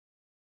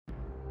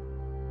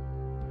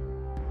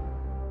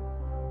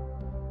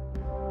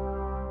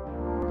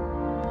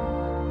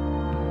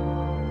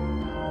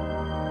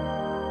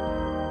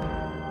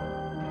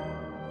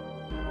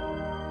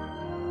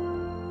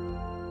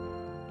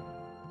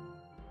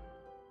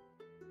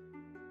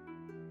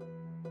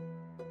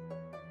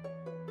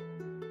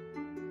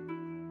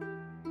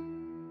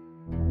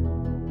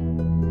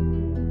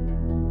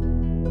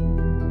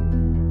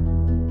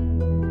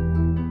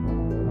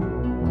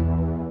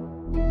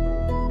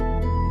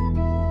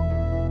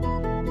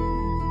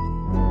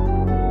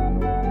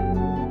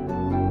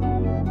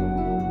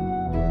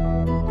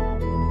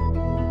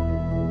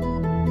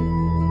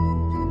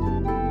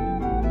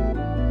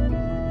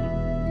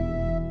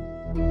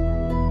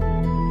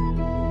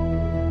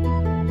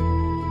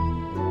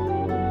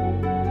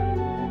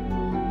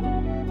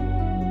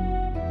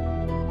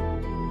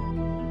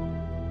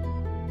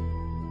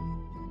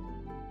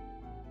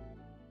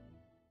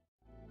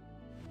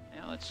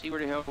see where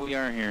the hell we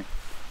are here.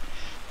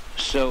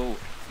 So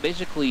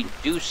basically,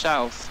 due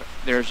south,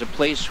 there's a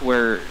place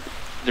where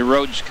the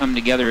roads come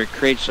together. It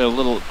creates a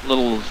little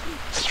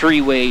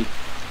three-way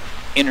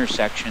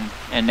intersection,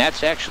 and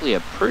that's actually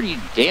a pretty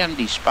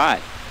dandy spot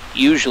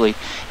usually.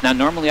 Now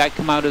normally I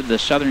come out of the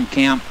southern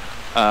camp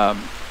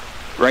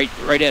right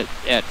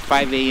at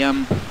 5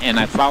 a.m. and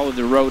I follow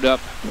the road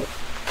up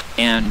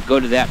and go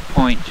to that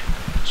point.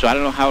 So I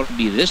don't know how it would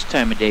be this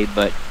time of day,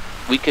 but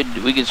we could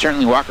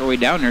certainly walk our way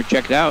down there,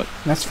 check it out.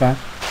 That's fine.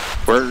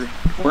 We're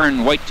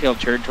in whitetail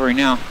territory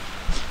now.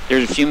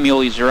 There's a few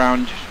muleys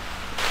around,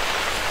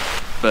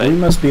 but we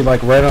must be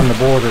like right on the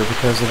border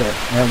because of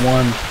that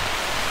one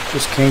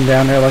just came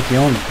down there like you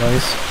own the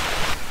place.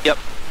 Yep.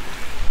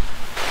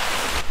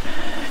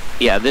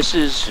 Yeah, this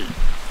is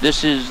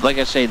like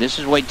I say, this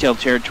is whitetail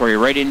territory.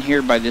 Right in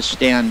here by this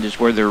stand is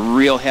where they're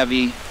real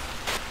heavy,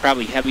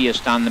 probably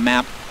heaviest on the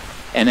map.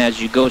 And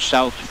as you go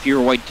south,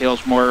 fewer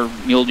whitetails, more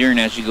mule deer, and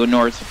as you go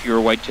north, fewer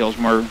whitetails,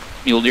 more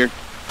mule deer.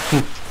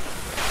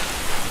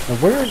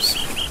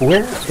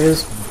 Where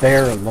is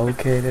Bear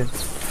located?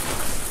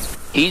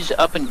 He's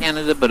up in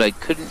Canada, but I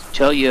couldn't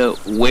tell you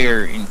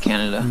where in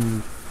Canada.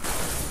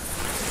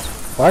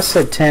 Well, I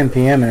said 10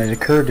 p.m. and it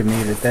occurred to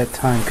me that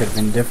time could have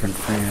been different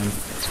for him.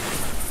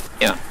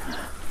 Yeah.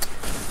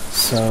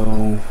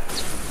 So,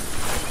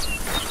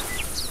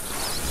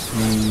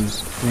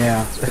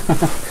 yeah.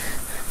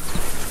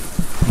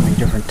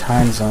 Different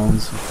time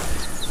zones.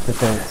 But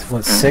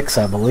what, 6,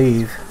 I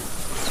believe.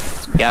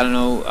 Yeah, I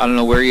don't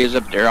know where he is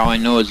up there. All I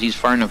know is he's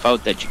far enough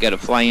out that you got to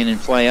fly in and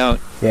fly out.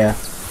 Yeah.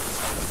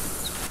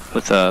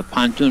 With a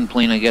pontoon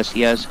plane, I guess he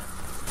has.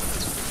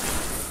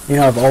 You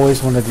know, I've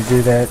always wanted to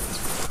do that.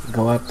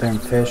 Go up there and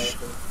fish.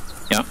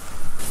 Yeah.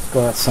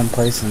 Go out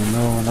someplace in the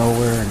middle of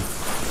nowhere and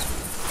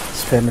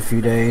spend a few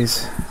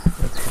days.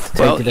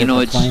 Well, you know,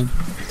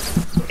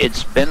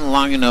 it's been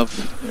long enough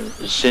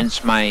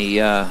since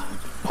my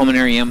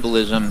pulmonary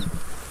embolism,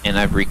 and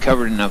I've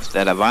recovered enough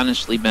that I've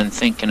honestly been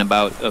thinking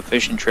about a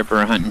fishing trip or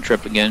a hunting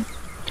trip again.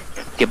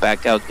 Get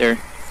back out there.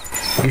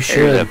 You should.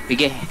 There's a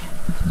piggy,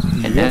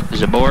 and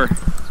there's a boar.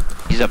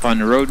 He's up on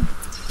the road.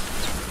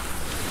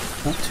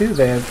 Not too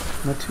bad.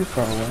 Not too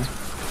far away.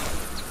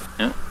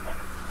 Yeah.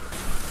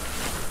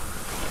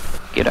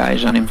 Get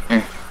eyes on him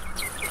here.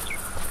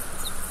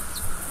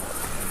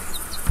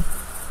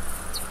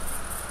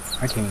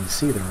 I can't even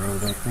see the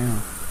road right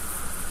now.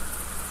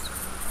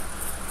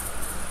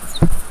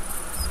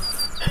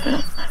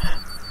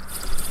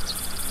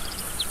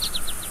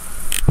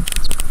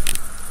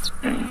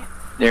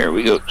 There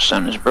we go.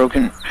 Sun is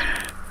broken.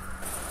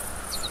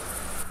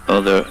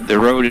 Oh, the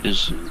road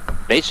is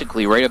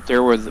basically right up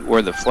there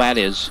where the flat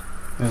is.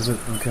 Is it?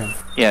 Okay.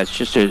 Yeah, it's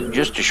just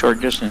a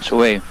short distance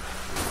away.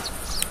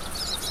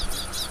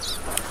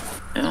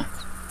 Yeah.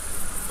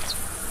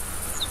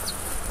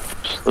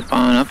 Slip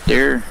on up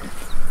there.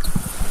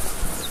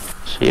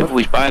 See if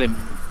we spot him.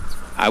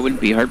 I wouldn't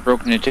be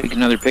heartbroken to take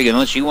another pig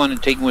unless you want to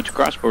take him with the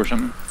crossbow or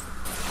something.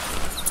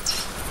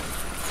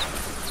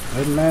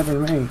 Doesn't matter to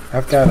me.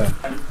 I've got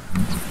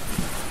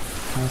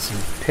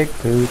some pig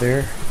poo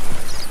there.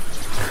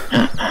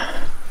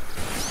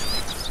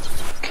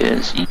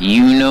 Because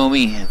you know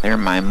me, they're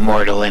my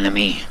mortal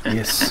enemy.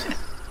 Yes.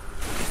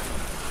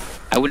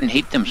 I wouldn't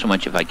hate them so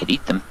much if I could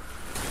eat them.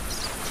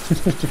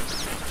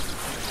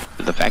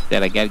 The fact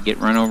that I got to get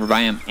run over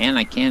by them and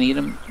I can't eat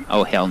them,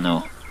 oh hell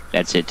no.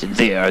 That's it.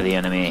 They are the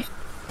enemy.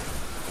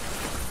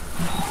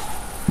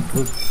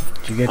 Did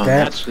you get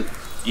that?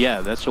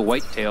 That's a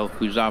whitetail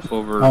who's off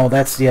over. Oh,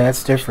 that's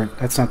different.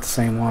 That's not the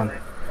same one.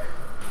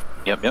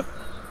 Yep.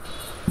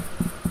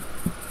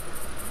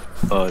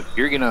 If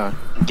you're gonna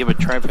give a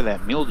try for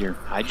that mule deer,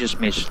 I just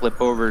may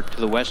slip over to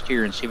the west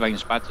here and see if I can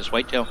spot this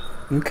whitetail.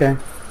 Okay.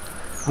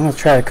 I'm gonna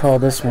try to call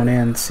this one in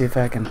and see if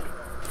I can.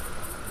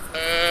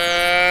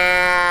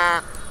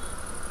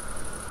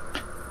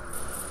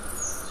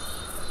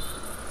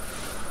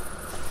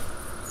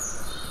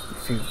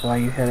 While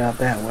you head out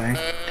that way.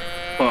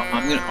 Well,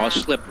 I'll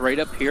slip right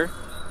up here.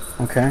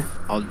 Okay.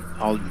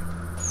 I'll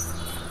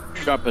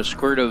drop a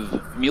squirt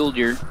of mule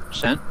deer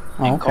scent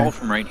and call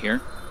from right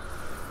here.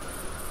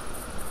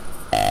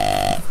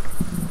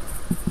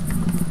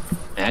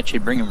 That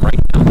should bring him right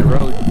down the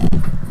road.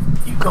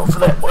 You go for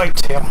that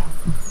whitetail.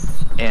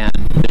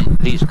 And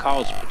these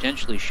calls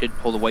potentially should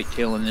pull the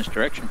whitetail in this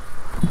direction.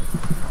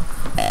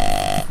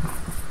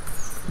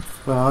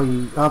 Well,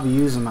 I'll be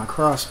using my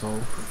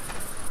crossbow.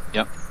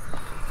 Yep.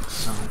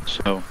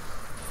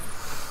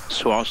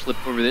 So I'll slip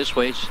over this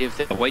way, see if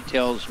the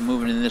whitetail's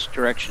moving in this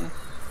direction.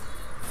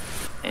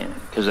 And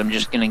because I'm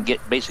just gonna get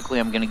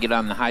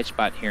on the high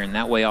spot here, and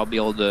that way I'll be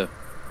able to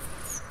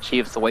see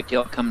if the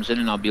whitetail comes in,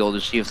 and I'll be able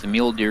to see if the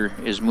mule deer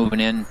is moving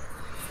in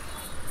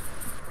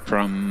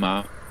from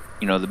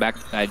the back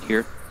side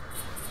here.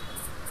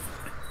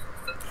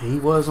 He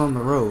was on the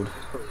road.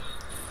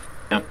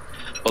 Yeah.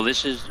 Well,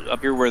 this is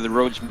up here where the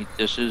roads meet.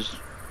 This is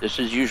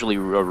usually a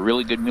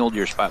really good mule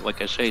deer spot,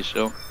 like I say.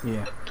 So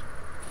yeah.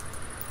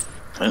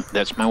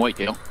 That's my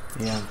whitetail.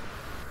 Yeah.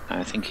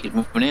 I think he's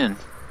moving in.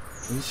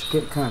 He's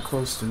getting kind of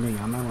close to me.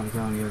 I might want to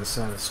go on the other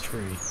side of this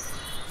tree.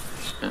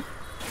 Yeah.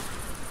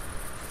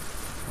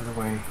 That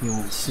way he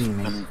won't see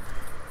me.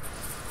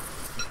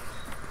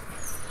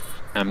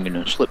 I'm going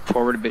to slip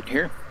forward a bit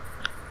here.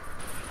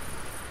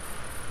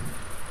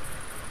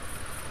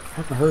 I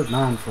haven't heard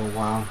mine for a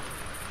while.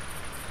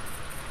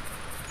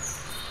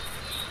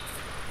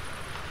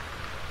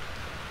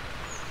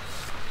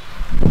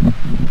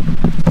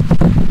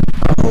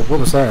 Oh, what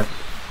was that?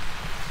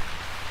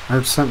 I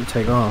heard something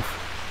take off.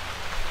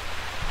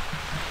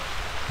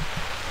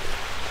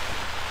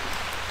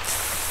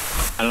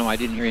 I don't know, I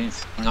didn't hear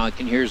anything. All I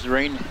can hear is the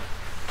rain.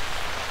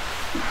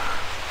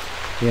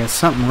 Yeah,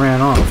 something ran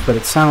off, but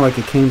it sounded like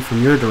it came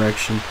from your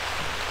direction.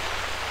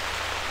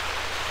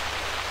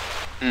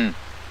 Hmm.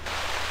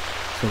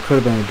 So it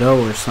could have been a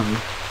doe or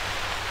something.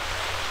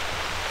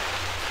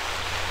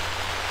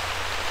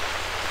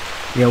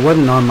 Yeah, it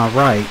wasn't on my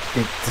right.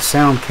 The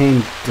sound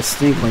came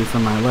distinctly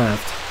from my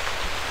left.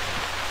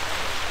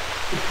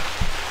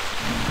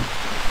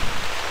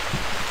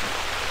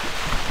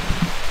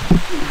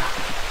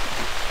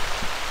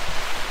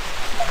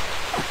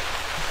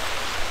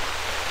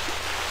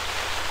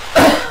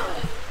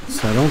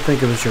 So I don't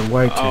think it was your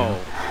whitetail.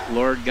 Oh,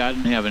 Lord God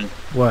in heaven.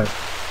 What?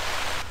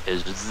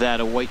 Is that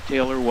a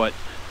whitetail or what?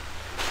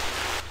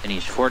 And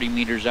he's 40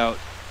 meters out.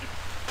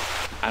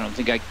 I don't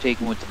think I can take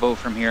him with the bow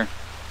from here.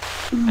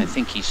 I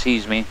think he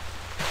sees me.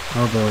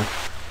 Oh boy.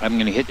 I'm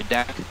going to hit the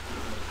deck.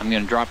 I'm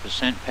going to drop a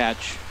scent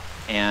patch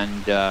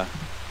and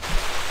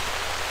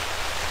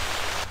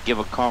give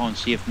a call and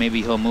see if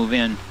maybe he'll move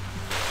in.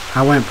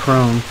 I went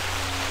prone.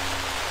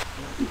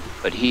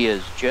 But he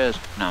is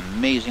just an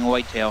amazing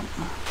whitetail.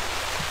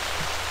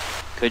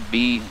 Could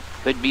be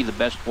the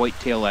best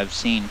whitetail I've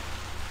seen.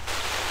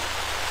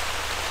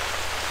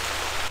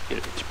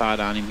 Get a spot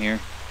on him here.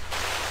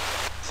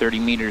 30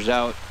 meters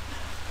out.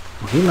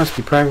 Well, he must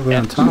be practically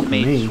on top of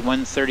me.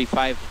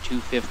 135 to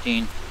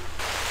 215.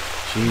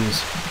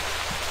 Jeez.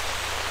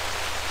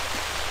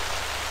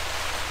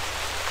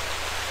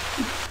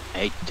 I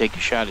hate to take a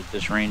shot at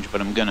this range, but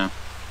I'm gonna.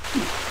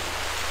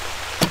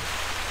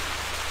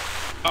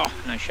 Oh,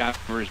 and I shot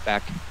over his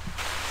back.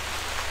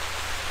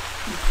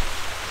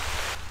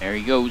 There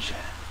he goes.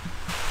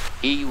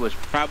 He was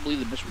probably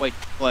the best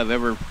whitetail I've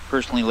ever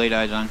personally laid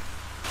eyes on.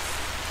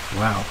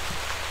 Wow.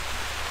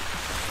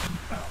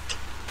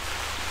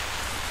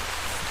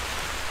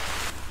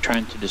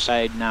 Trying to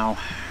decide now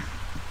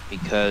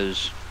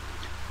because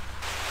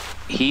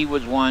he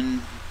was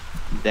one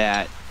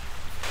that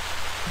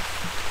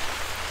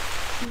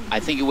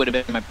I think it would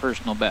have been my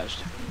personal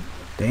best.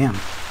 Damn.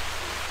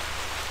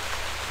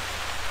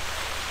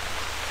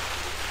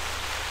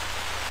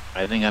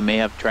 I think I may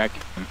have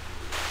tracked him.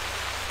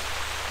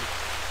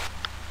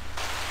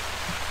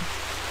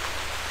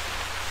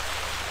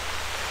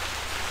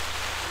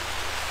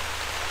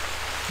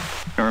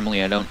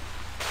 Normally I don't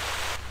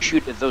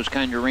shoot at those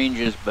kind of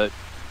ranges, but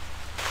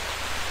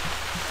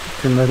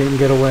Couldn't let him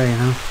get away,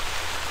 huh?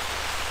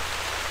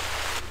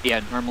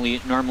 yeah,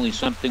 normally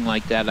something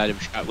like that I'd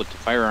have shot with the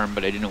firearm,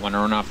 but I didn't want to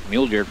run off the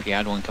mule deer if he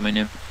had one coming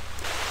in.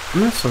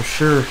 I'm not so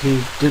sure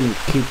he didn't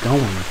keep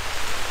going,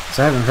 because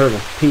I haven't heard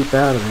a peep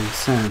out of him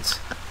since.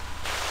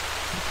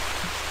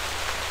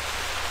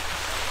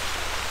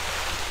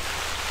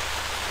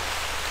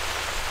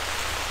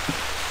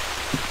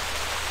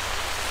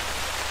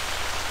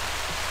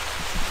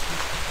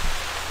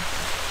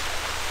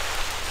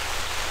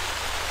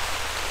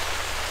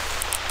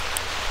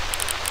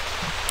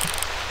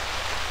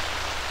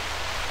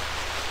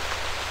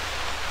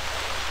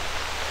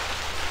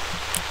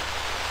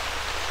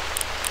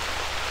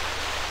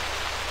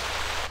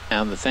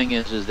 Now the thing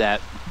is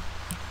that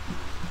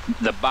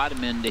the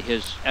bottom end of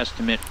his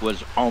estimate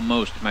was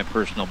almost my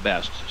personal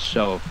best.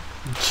 So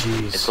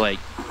Jeez. it's like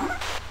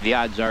the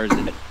odds are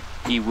that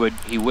he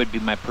would be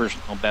my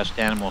personal best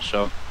animal.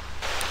 So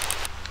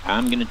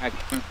I'm gonna track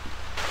him.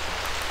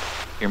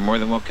 You're more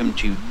than welcome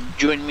to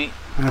join me.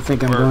 I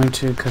think I'm going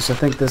to, because I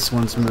think this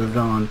one's moved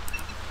on.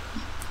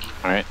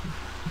 All right.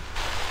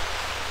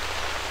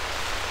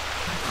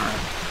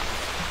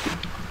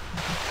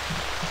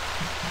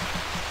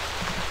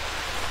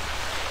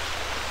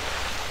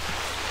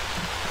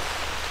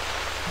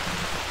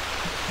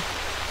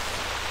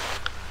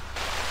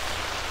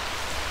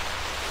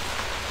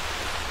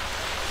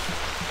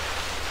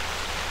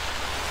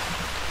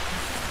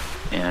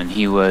 And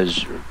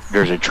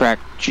there's a track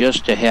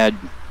just ahead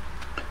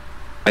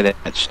by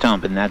that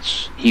stump, and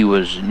he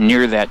was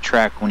near that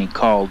track when he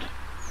called.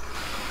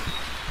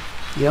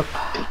 Yep.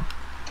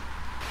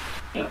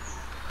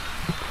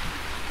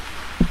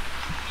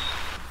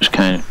 Just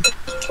kind of,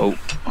 oh,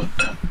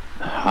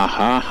 ha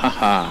ha ha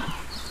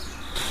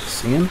ha.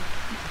 See him?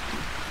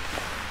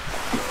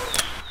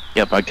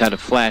 Yep, I got a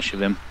flash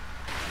of him.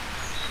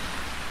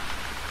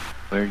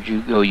 Where'd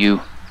you go,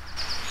 you?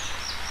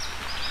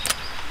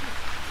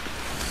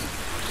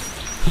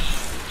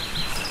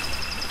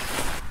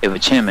 If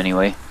it's him,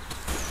 anyway.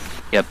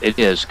 Yep, it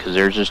is, because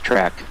there's his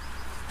track.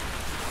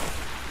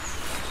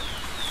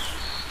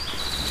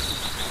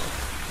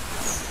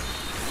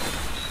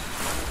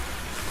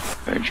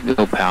 you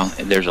go, pal.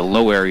 There's a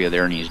low area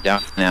there, and he's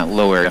down in that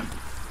low area.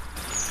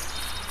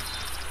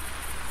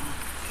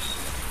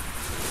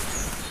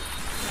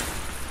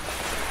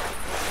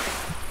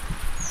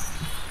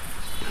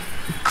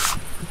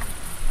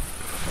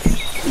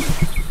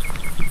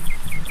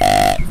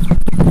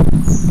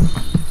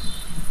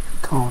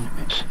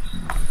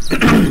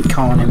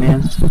 Calling him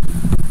in.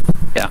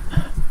 Yeah,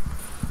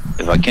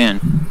 if I can.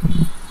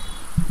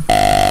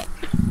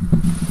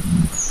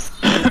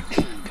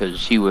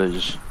 Because he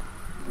was...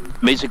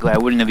 Basically, I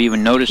wouldn't have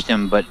even noticed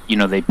him, but, you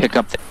know, they pick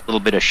up that little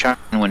bit of shine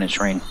when it's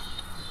rain.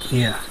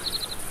 Yeah.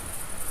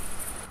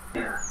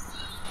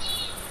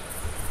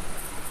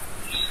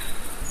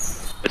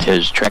 But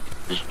his track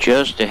is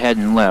just ahead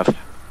and left.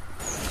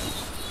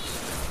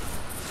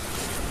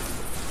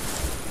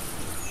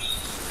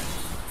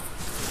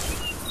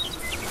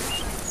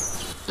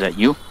 Is that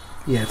you?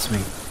 Yeah, it's me.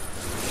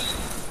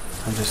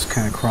 I'm just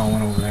kind of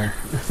crawling over there.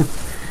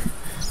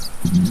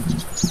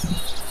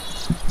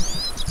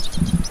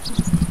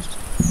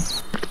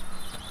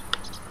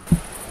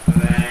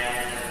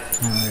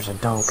 Oh, there's a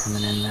doe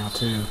coming in now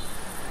too.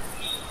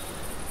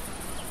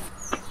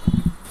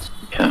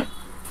 Yeah.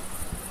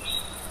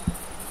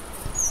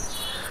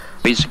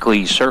 Basically,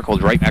 he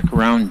circled right back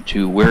around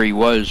to where he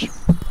was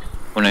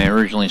when I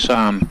originally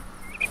saw him.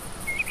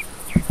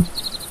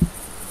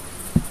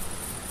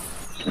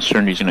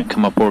 Concerned he's going to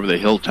come up over the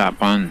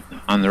hilltop on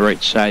the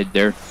right side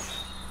there.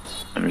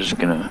 I'm just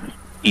going to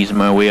ease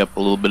my way up a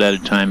little bit at a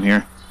time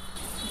here.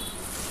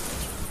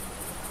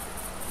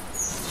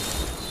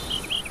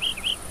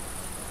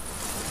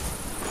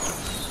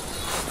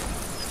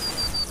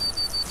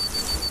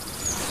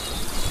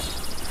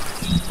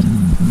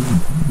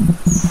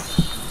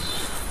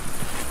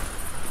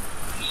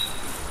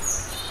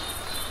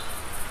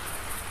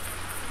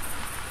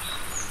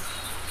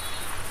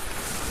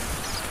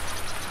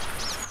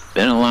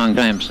 Been a long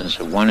time since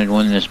I wanted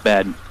one this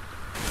bad.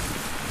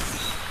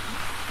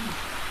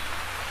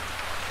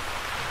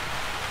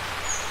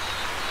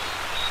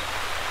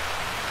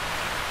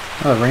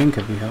 Oh, rain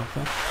could be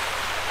helpful.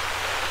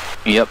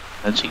 Yep,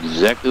 that's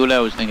exactly what I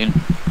was thinking.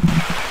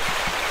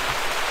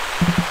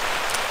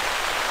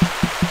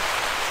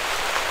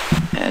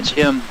 That's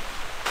him.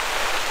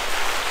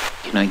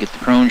 Can I get the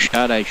prone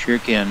shot? I sure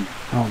can.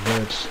 Oh,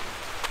 good.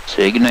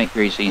 Say goodnight,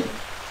 Gracie.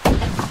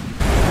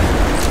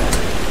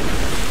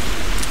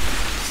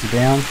 Is he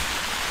down?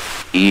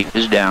 He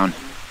is down.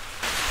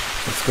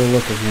 Let's go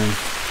look again.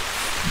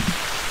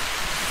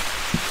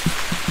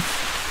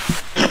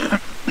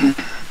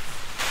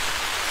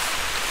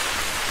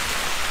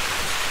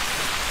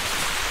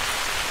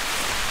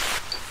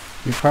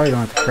 You probably don't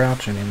have to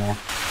crouch anymore.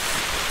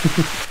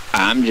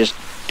 I'm just,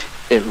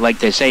 like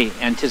they say,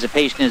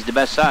 anticipation is the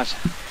best sauce.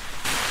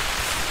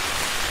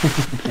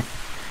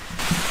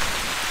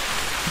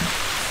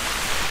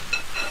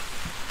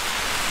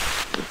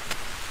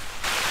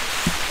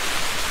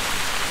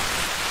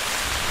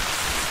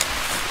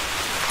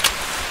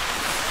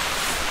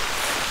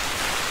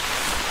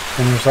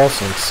 And there's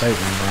also excitement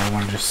where I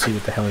want to just see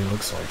what the hell he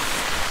looks like.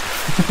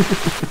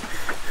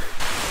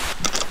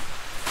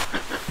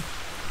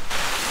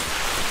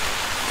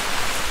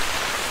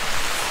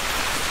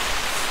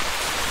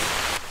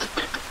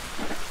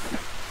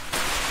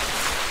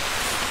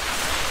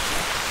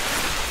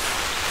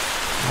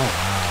 Oh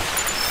wow.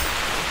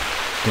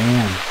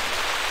 Damn.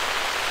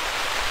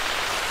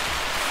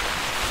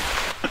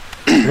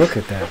 Look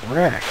at that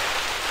wreck.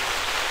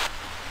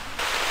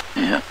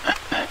 Yeah.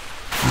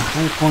 How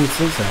many points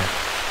is that?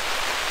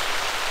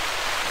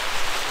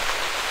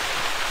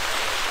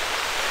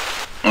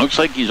 Looks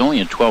like he's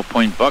only a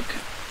 12-point buck,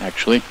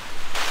 actually.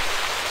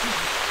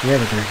 Yeah,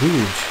 but they're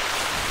huge.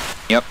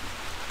 Yep.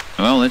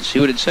 Well, let's see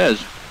what it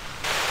says.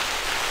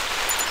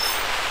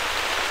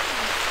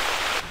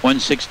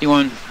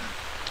 161.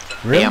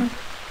 Really? Damn.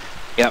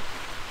 Yep.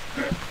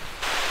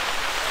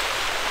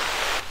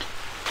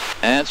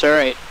 That's all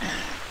right.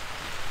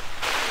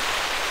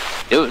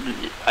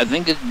 I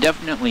think it's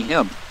definitely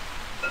him.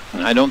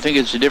 I don't think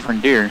it's a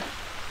different deer.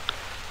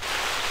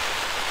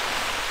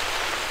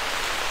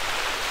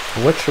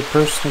 What's your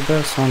personal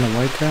best on the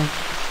whitetail?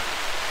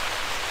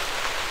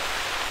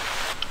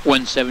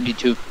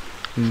 172.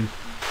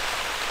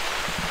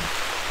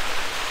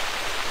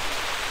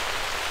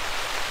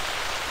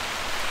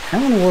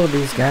 How in the world do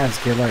these guys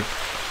get like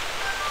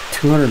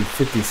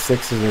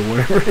 256s or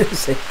whatever it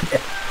is they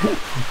get?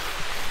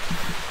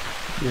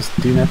 Just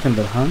do nothing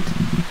but hunt?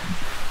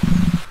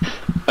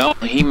 Well,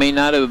 he may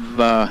not have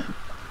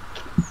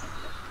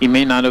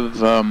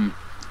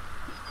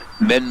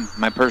been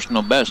my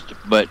personal best,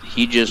 but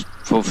he just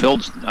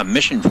fulfilled a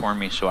mission for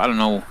me, so I don't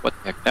know what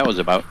the heck that was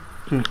about.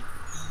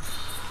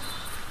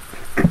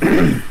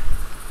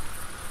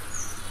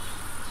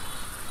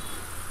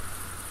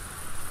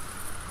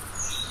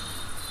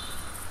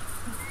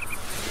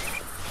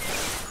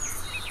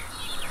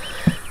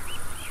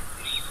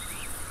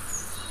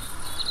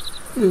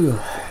 Ugh.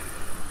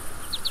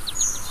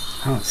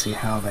 I don't see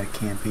how that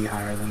can't be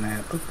higher than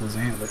that. Look at those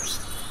antlers.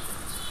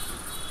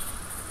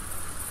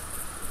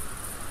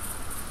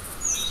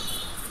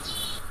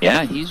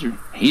 Yeah,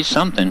 he's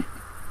something.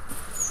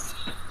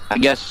 I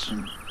guess,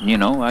 you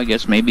know, I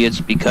guess maybe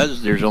it's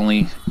because there's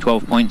only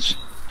 12 points.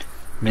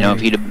 You know,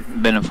 if he'd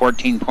have been a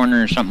 14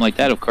 pointer or something like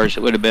that, of course,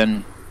 it would have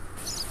been,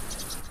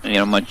 you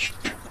know, much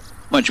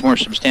more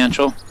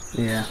substantial.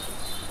 Yeah.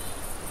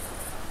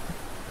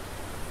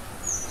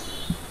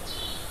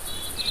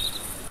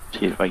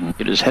 See if I can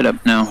get his head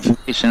up now,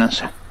 facing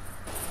us.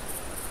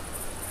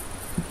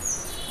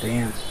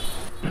 Damn.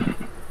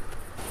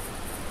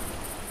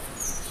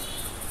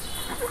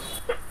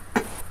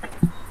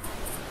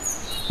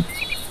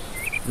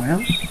 Well,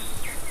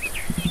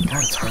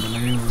 God, it's hard to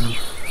maneuver.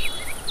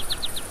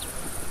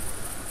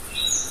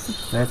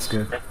 That's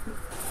good.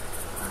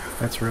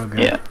 That's real good.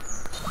 Yeah.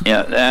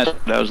 Yeah, that's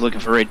what I was looking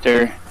for right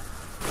there.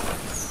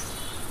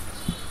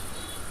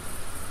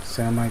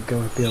 So I might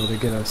go be able to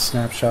get a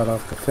snapshot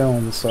off the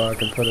film so I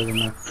can put it in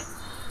the...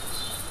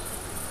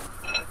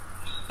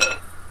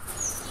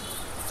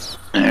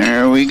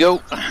 There we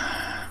go.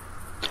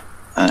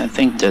 I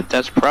think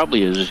that's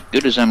probably as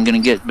good as I'm going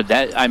to get. But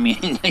that, I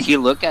mean, you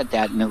look at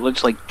that and it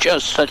looks like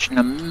just such an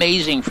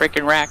amazing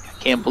freaking rack. I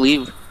can't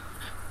believe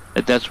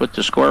that that's what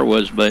the score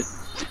was, but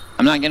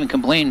I'm not going to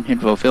complain. It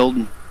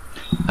fulfilled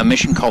a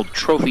mission called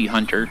Trophy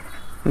Hunter.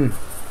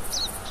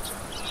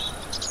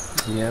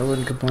 Yeah, I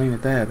wouldn't complain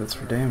at that. That's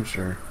for damn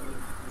sure.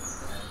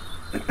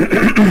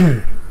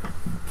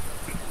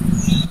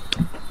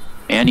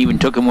 And even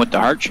took him with the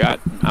hard shot.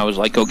 I was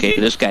like, okay,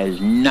 this guy is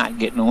not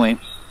getting away.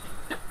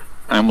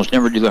 I almost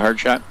never do the hard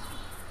shot.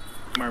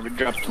 Marvin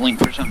dropped the link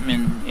for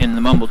something in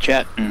the Mumble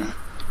chat, and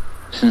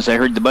since I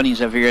heard the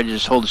bunnies, I figured I'd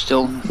just hold it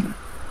still.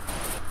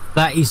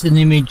 That is an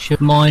image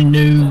of my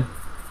new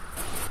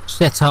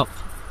setup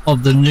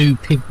of the new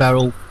pig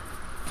barrel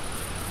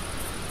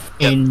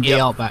in the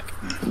Outback.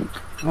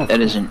 Oh,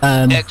 that is an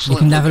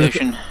excellent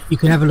location. You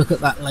can have a look at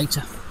that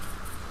later.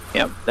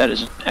 Yep, that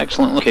is an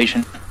excellent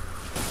location.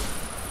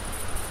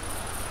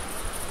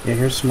 yeah,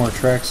 here's some more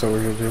tracks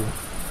over here too.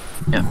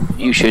 Yeah,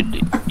 you should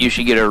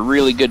get a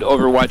really good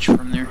overwatch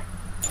from there.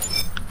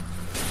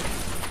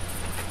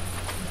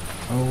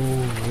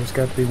 Oh, there's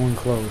got to be one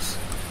close.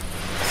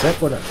 Is that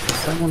what?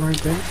 Is that one right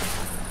there?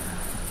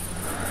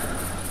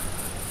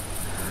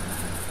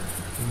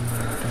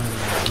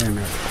 Wait a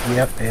minute.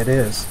 Yep, it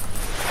is.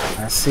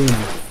 I see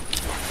him.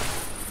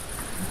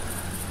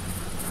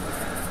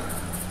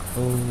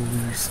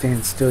 Oh,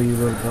 stand still, you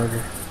little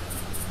bugger.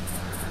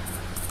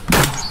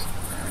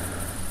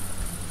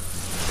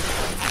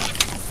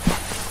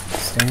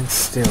 Stand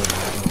still.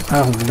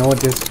 I don't even know what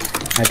this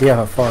idea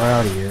how far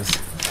out he is.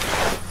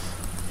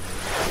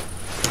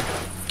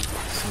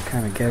 So I'm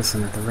kind of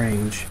guessing at the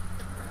range.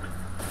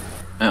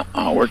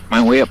 I'll work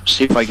my way up,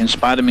 see if I can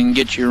spot him and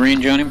get you a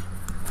range on him.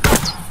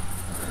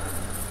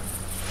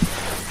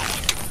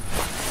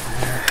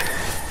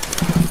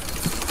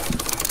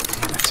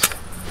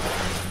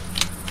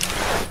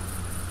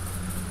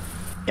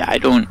 Yeah,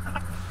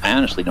 I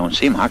honestly don't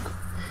see him, Hawk.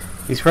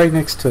 He's right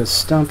next to a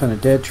stump and a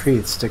dead tree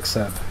that sticks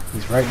up.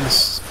 He's right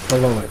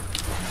below it.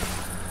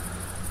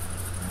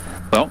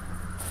 Well,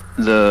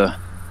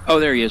 oh,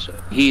 there he is.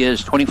 He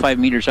is 25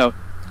 meters out.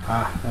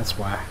 Ah, that's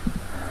why.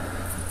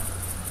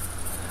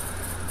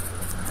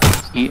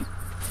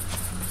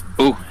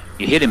 Oh,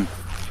 you hit him.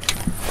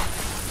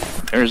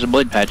 There's a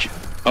blood patch.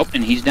 Oh,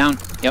 and he's down.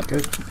 Yep.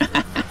 Good.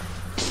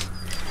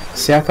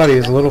 See, I thought he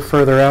was a little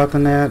further out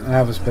than that,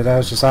 but I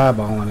was just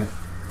eyeballing it.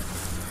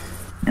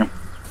 Yep.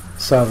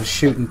 So I was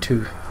shooting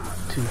too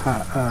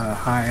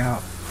high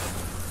out.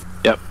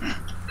 Yep.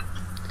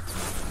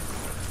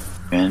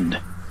 And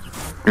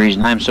the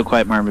reason I'm so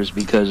quiet, Marv, is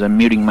because I'm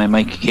muting my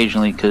mic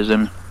occasionally because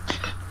I'm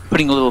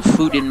putting a little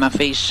food in my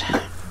face.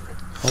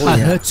 Oh, I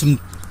yeah.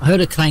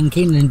 heard a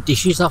clanking and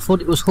dishes. I thought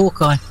it was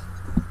Hawkeye.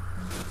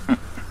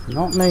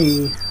 Not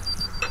me.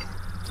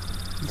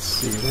 Let's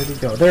see, where'd he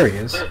go? There he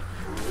is.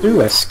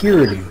 Ooh, I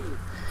skewered him.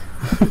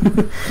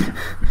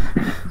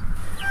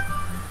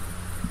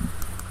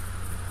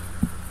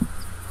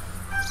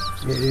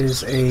 It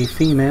is a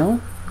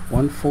female,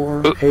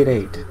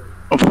 1488.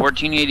 Oh,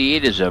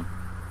 1488 is a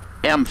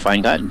damn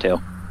fine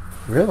cottontail.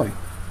 Really?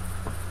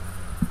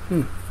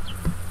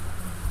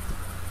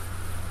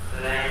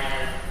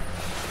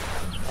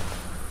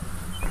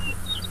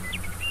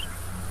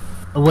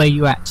 Where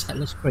you at,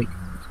 Settlers Creek?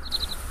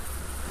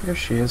 There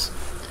she is.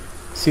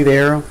 See the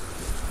arrow?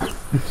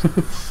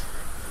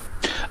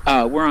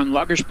 We're on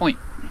Loggers Point.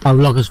 Oh,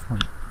 Loggers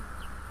Point.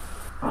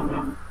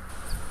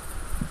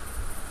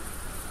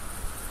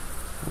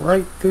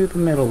 Right through the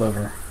middle of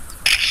her.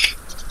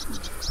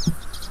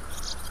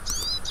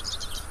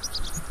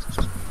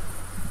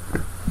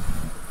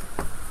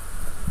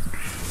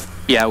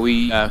 Yeah,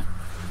 we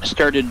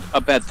started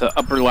up at the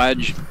upper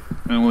ledge,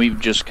 and we've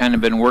just kind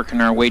of been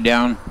working our way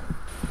down.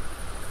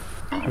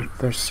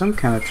 There's some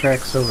kind of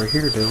tracks over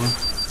here,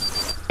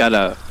 Dylan.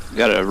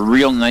 Got a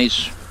real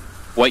nice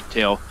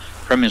whitetail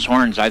from his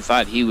horns. I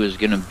thought he was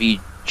going to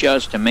be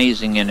just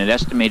amazing, and it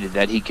estimated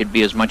that he could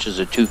be as much as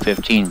a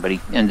 215, but he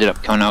ended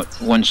up coming out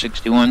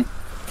 161.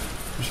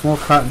 There's more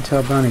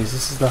cottontail bunnies.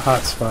 This is the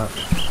hot spot.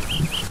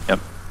 Yep.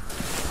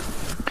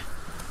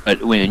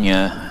 But when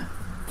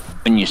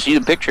you see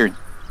the picture, you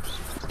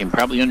can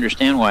probably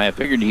understand why I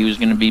figured he was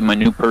going to be my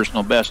new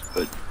personal best,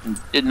 but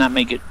did not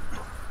make it.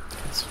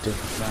 It's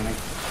different, Bunny.